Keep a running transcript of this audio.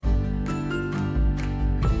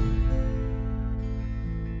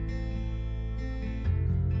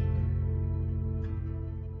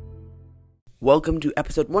Welcome to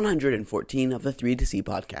episode 114 of the 3 to See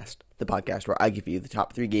podcast, the podcast where I give you the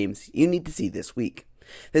top 3 games you need to see this week.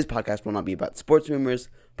 This podcast will not be about sports rumors,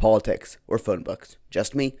 politics, or phone books.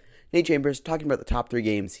 Just me, Nate Chambers, talking about the top 3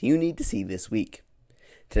 games you need to see this week.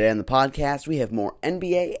 Today on the podcast, we have more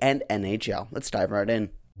NBA and NHL. Let's dive right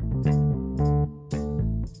in.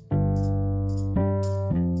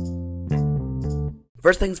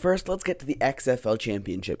 First things first, let's get to the XFL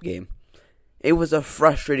Championship game. It was a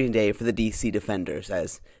frustrating day for the DC Defenders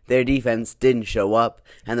as their defense didn't show up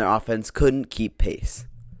and their offense couldn't keep pace.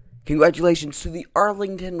 Congratulations to the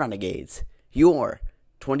Arlington Renegades, your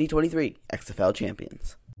 2023 XFL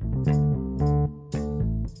champions.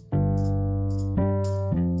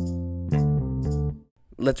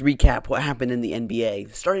 Let's recap what happened in the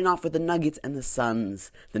NBA, starting off with the Nuggets and the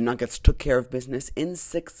Suns. The Nuggets took care of business in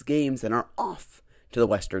 6 games and are off to the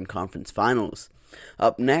Western Conference Finals.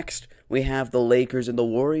 Up next, we have the Lakers and the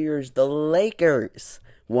Warriors. The Lakers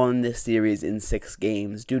won this series in 6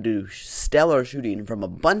 games due to stellar shooting from a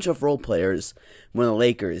bunch of role players when the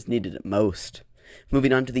Lakers needed it most.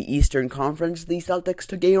 Moving on to the Eastern Conference, the Celtics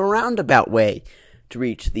took a roundabout way to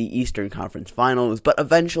reach the Eastern Conference Finals, but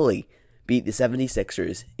eventually beat the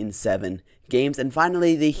 76ers in 7 games. And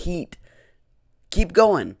finally, the Heat keep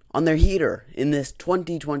going on their heater in this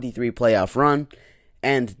 2023 playoff run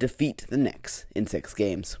and defeat the Knicks in 6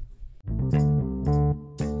 games.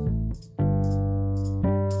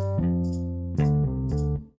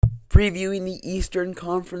 Previewing the Eastern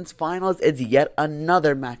Conference Finals, it's yet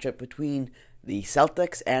another matchup between the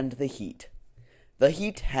Celtics and the Heat. The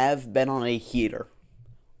Heat have been on a heater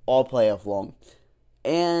all playoff long,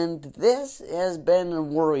 and this has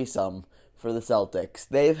been worrisome for the Celtics.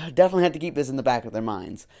 They've definitely had to keep this in the back of their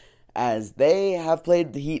minds, as they have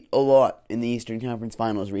played the Heat a lot in the Eastern Conference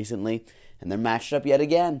Finals recently, and they're matched up yet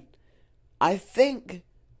again. I think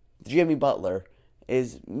Jimmy Butler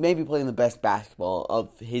is maybe playing the best basketball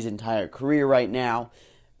of his entire career right now,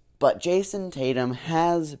 but Jason Tatum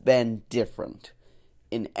has been different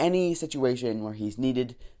in any situation where he's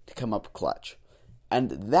needed to come up clutch. And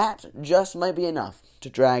that just might be enough to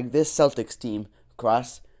drag this Celtics team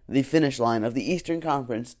across the finish line of the Eastern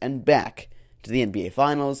Conference and back to the NBA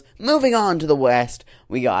Finals. Moving on to the West,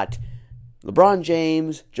 we got LeBron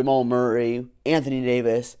James, Jamal Murray, Anthony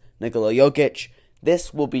Davis, Nikola Jokic.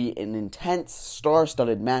 This will be an intense,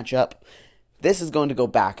 star-studded matchup. This is going to go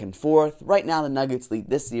back and forth. Right now, the Nuggets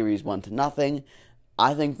lead this series 1-0.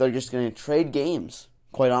 I think they're just going to trade games,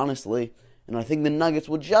 quite honestly. And I think the Nuggets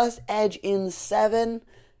will just edge in 7,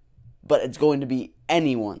 but it's going to be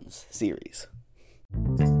anyone's series.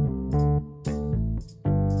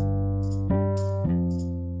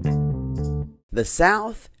 The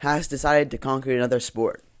South has decided to conquer another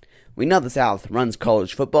sport. We know the South runs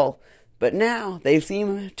college football, but now they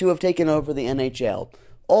seem to have taken over the NHL.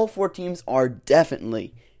 All 4 teams are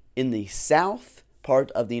definitely in the South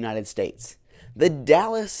part of the United States. The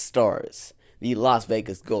Dallas Stars, the Las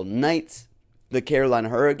Vegas Golden Knights, the Carolina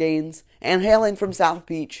Hurricanes, and hailing from South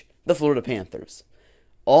Beach, the Florida Panthers.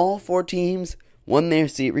 All 4 teams won their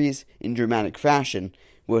series in dramatic fashion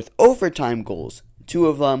with overtime goals. 2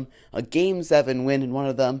 of them, a Game 7 win in one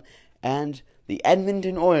of them, and the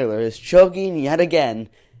Edmonton Oilers choking yet again,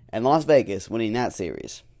 and Las Vegas winning that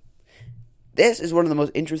series. This is one of the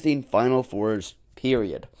most interesting Final Fours,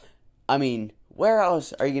 period. I mean, where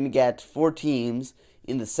else are you going to get 4 teams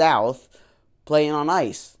in the South playing on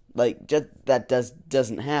ice? That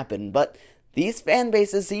doesn't happen. But these fan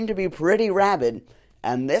bases seem to be pretty rabid,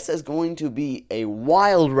 and this is going to be a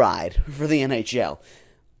wild ride for the NHL.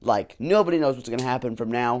 Nobody knows what's going to happen from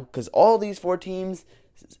now, because all these 4 teams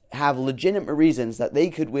have legitimate reasons that they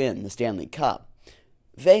could win the Stanley Cup.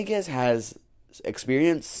 Vegas has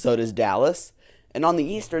experience, so does Dallas, and on the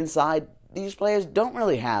Eastern side, these players don't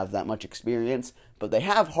really have that much experience, but they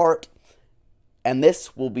have heart, and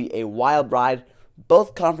this will be a wild ride.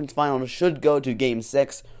 Both conference finals should go to Game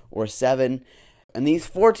 6 or 7, and these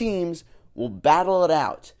 4 teams will battle it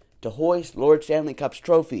out to hoist Lord Stanley Cup's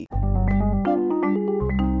trophy.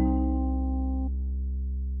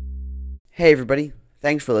 Hey everybody,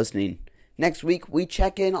 thanks for listening. Next week, we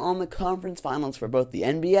check in on the conference finals for both the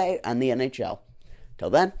NBA and the NHL. Till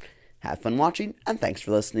then, have fun watching, and thanks for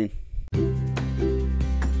listening.